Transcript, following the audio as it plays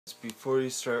Before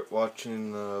you start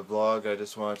watching the vlog, I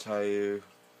just want to tell you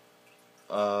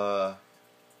there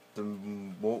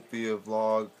won't be a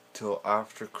vlog till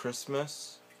after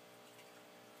Christmas.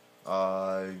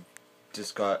 I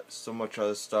just got so much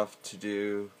other stuff to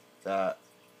do that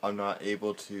I'm not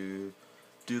able to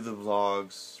do the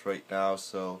vlogs right now,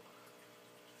 so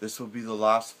this will be the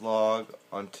last vlog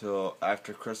until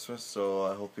after Christmas. So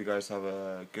I hope you guys have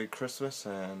a good Christmas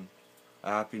and a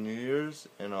Happy New Year's,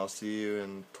 and I'll see you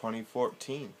in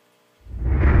 2014.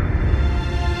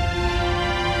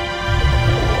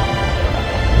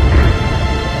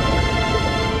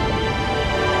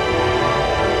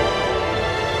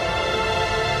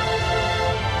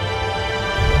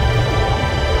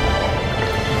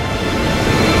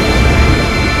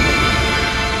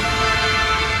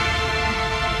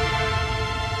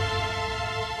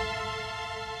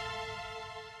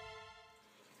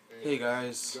 Hey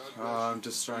guys, I'm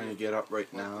just starting to get up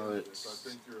right now.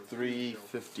 It's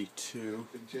 3:52,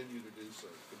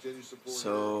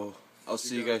 so I'll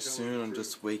see you guys soon. I'm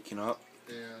just waking up,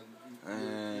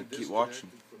 and keep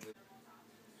watching.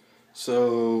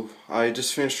 So I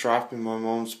just finished wrapping my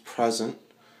mom's present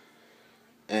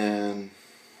and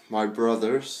my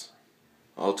brother's.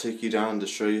 I'll take you down to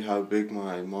show you how big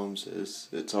my mom's is.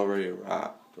 It's already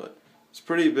wrapped, but it's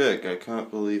pretty big. I can't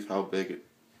believe how big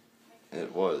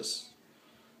it was.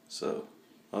 So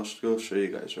I'll just go show you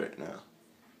guys right now.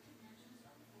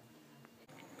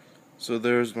 So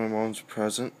there's my mom's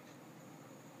present,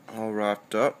 all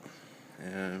wrapped up,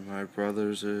 and my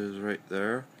brother's is right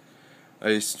there.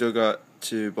 I still got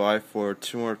to buy for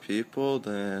 2 more people,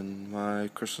 then my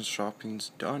Christmas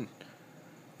shopping's done.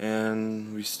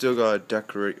 And we still gotta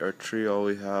decorate our tree. All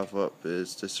we have up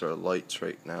is just our lights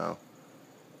right now,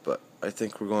 but I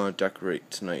think we're gonna decorate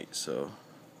tonight, so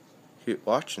keep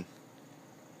watching.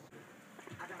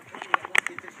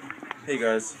 Hey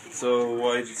guys, so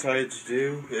what I decided to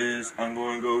do is I'm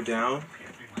going to go down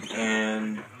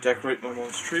and decorate my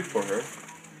mom's tree for her.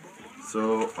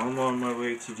 So I'm on my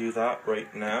way to do that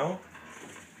right now.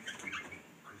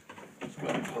 Just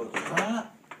gonna close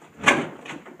that.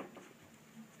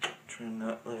 Turn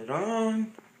that light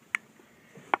on.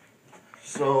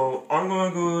 So I'm going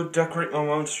to go decorate my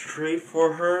mom's tree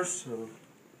for her, so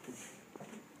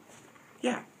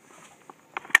yeah.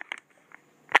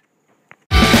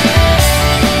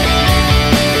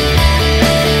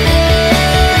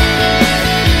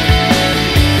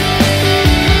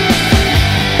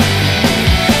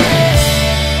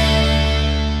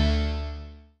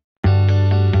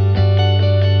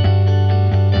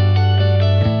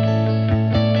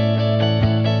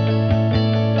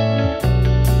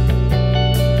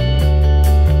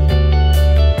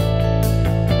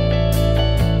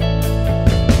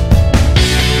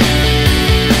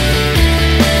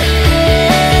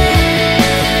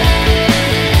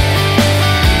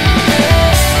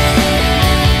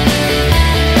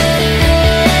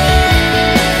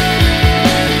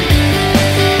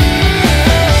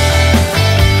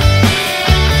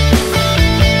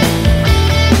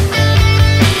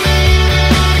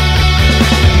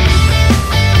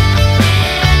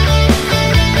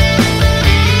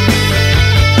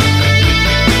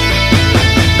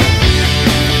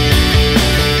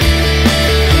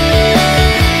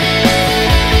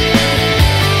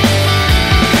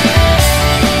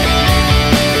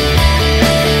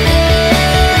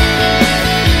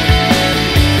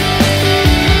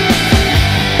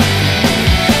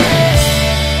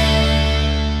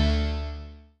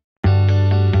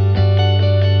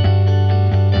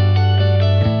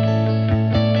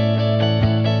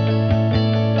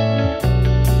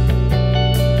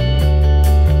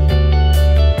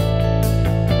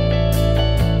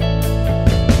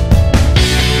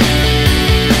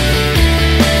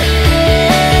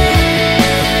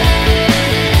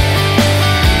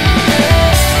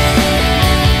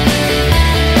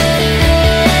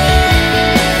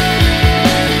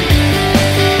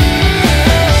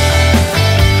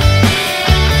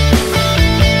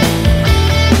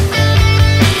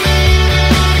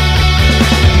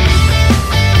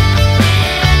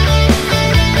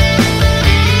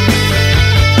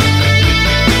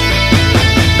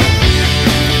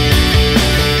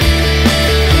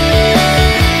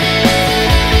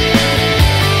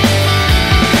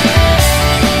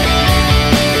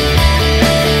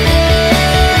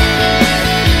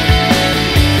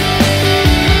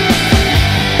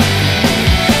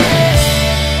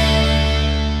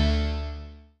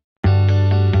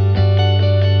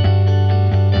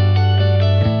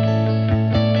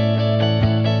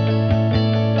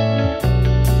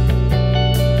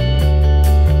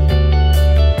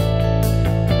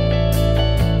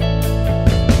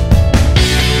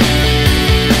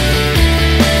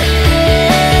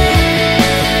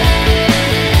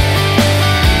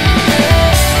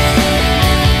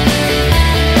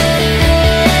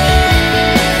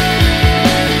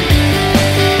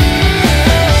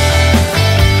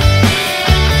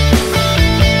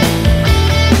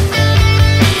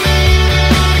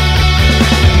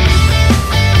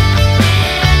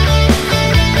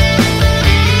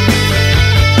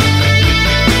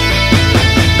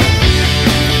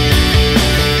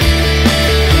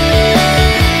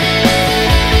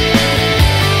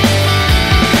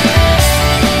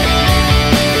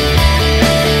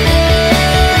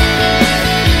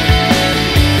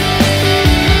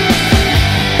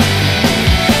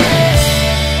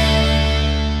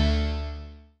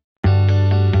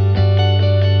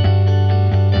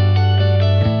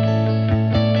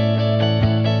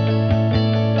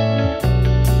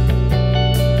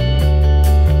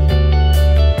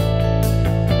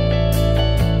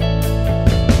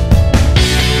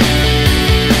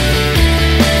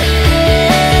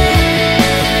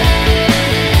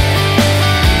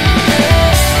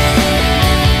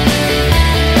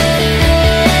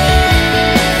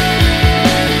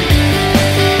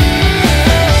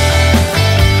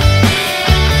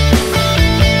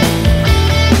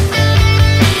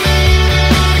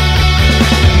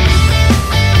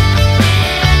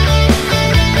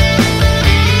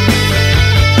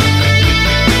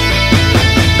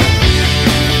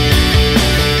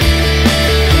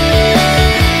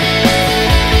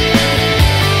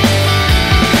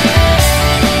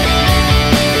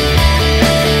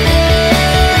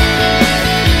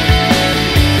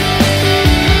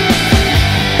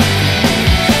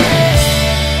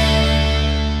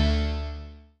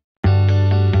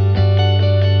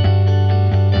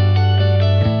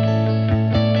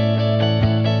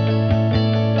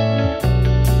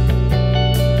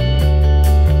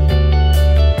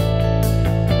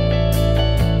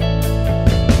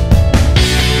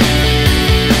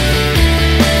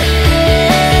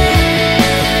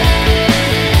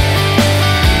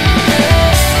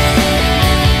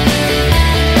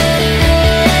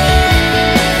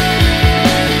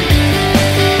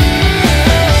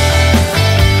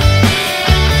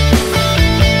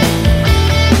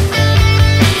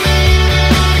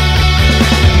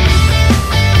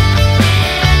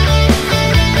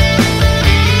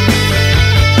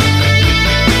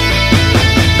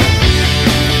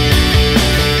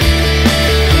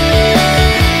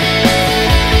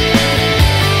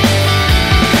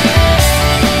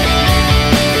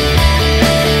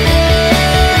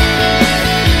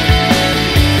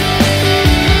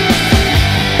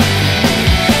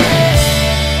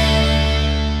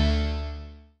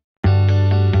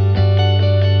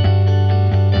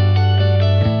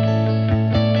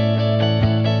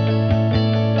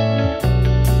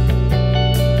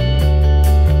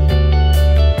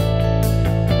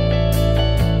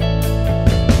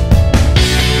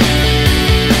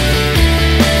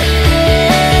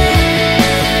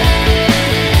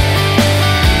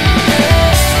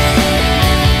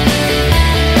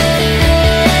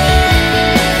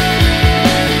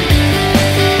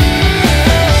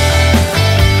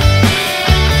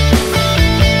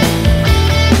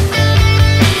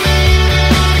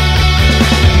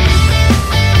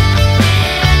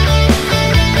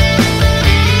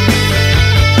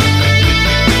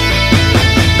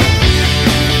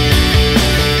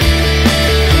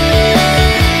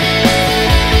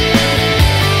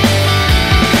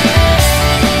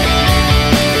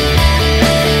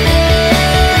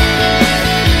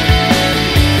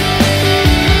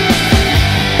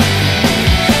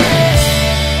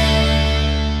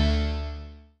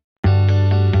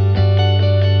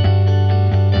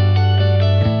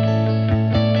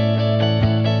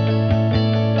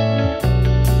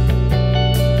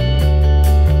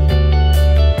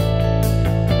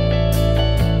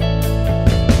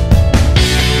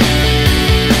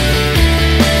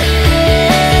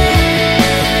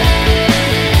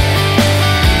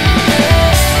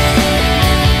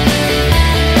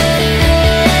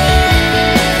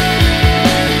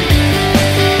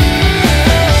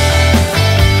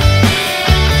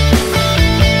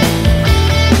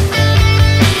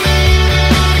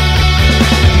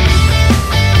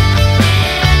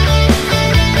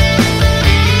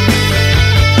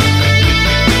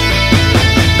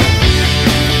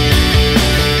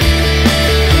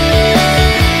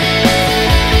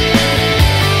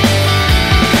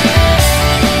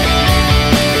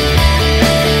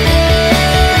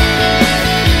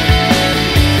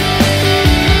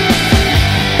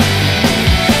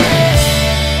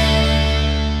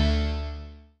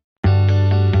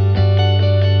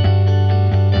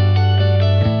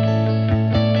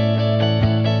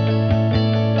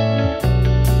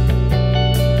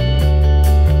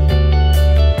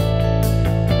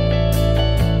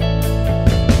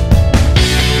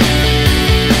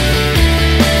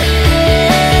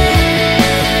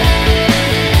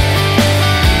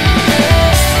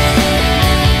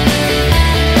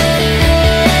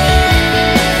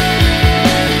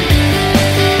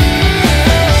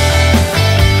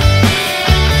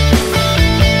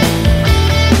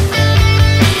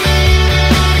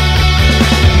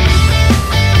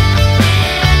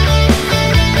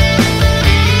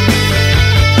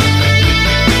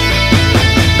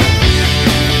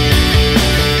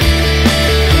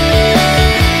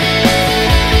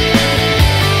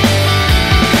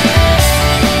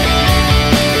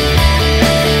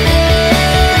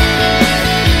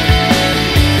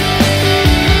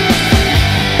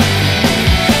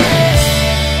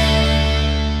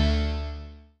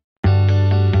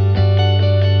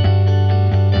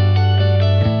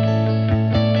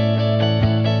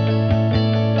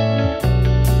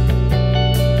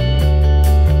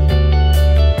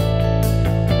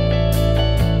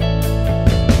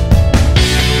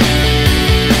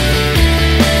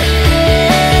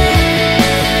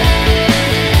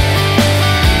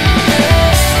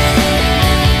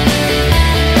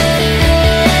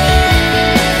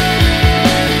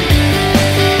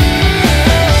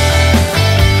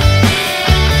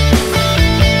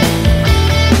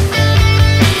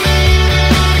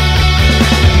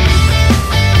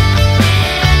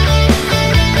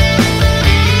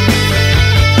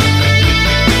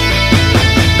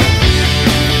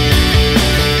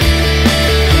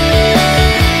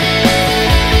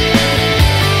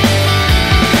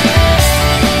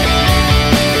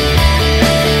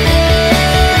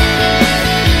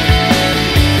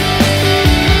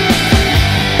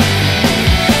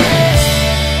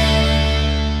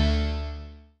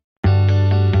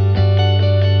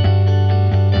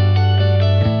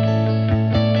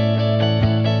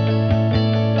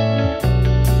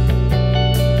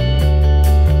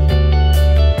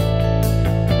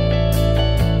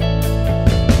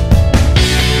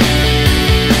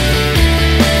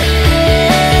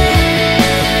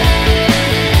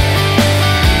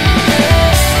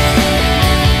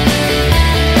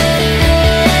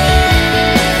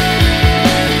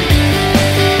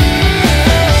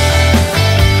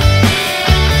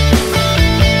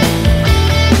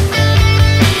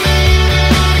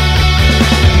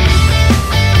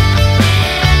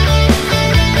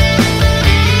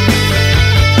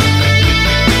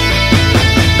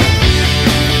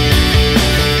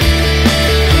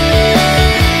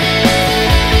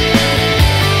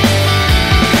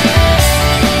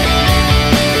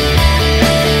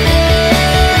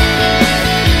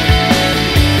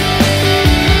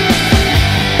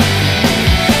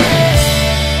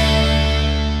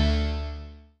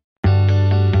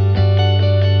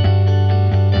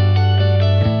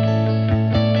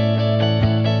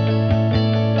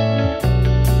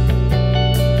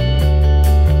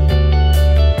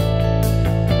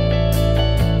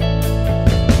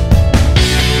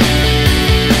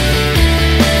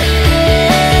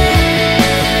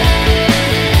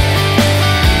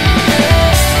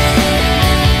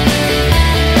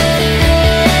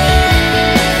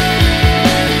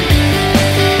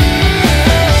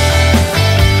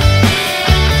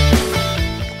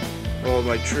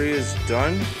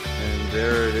 done, and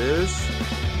there it is.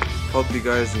 Hope you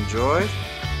guys enjoyed,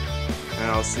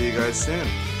 and I'll see you guys soon.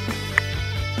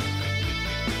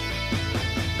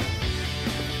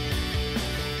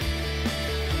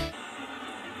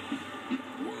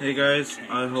 Hey guys,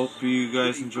 I hope you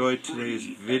guys enjoyed today's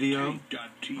video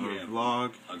or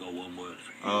vlog.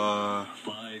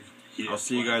 I'll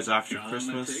see you guys after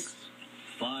Christmas.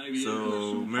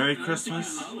 So Merry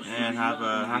Christmas and have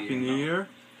a Happy New Year.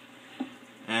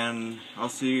 And I'll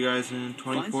see you guys in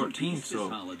 2014.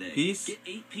 So peace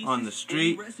on the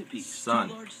street, son.